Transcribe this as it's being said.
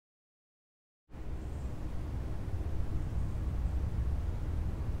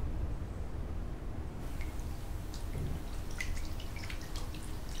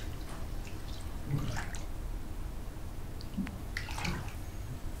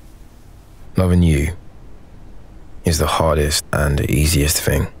Loving you is the hardest and the easiest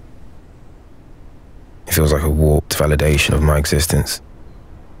thing. It feels like a warped validation of my existence.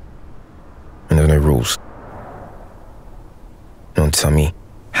 And there's no rules. No one to tell me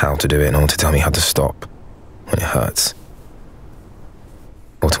how to do it, no one to tell me how to stop when it hurts.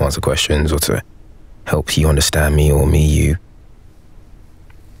 Or to answer questions, or to help you understand me or me you.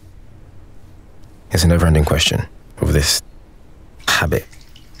 It's a never-ending question of this habit,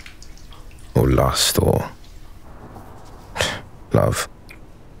 or lust, or love.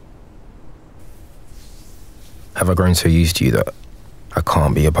 Have I grown so used to you that I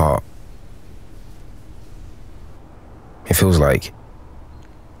can't be apart? It feels like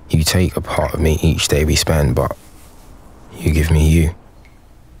you take a part of me each day we spend, but you give me you.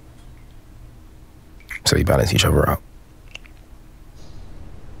 So we balance each other out.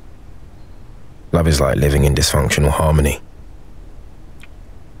 Love is like living in dysfunctional harmony.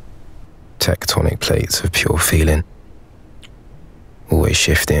 Tectonic plates of pure feeling, always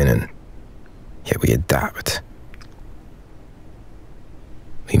shifting, and yet we adapt.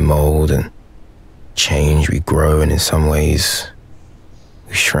 We mold and change, we grow, and in some ways,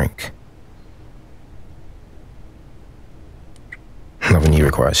 we shrink. Loving you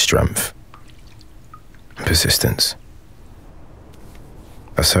requires strength and persistence.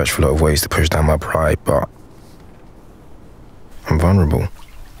 I search for a lot of ways to push down my pride, but I'm vulnerable.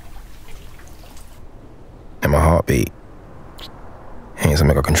 And my heartbeat ain't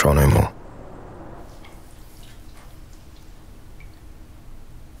something I control no more.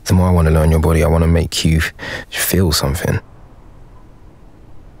 The more I want to learn your body, I want to make you feel something.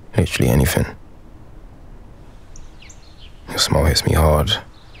 Literally anything. Your smile hits me hard.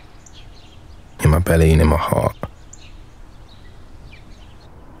 In my belly and in my heart.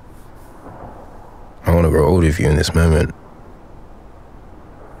 I want to grow old with you in this moment.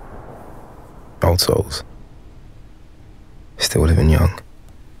 Old souls. Still living young.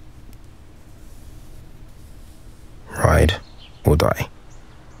 Ride or die.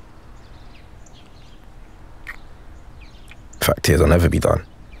 Fact is, I'll never be done.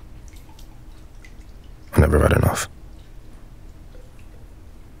 I never had enough.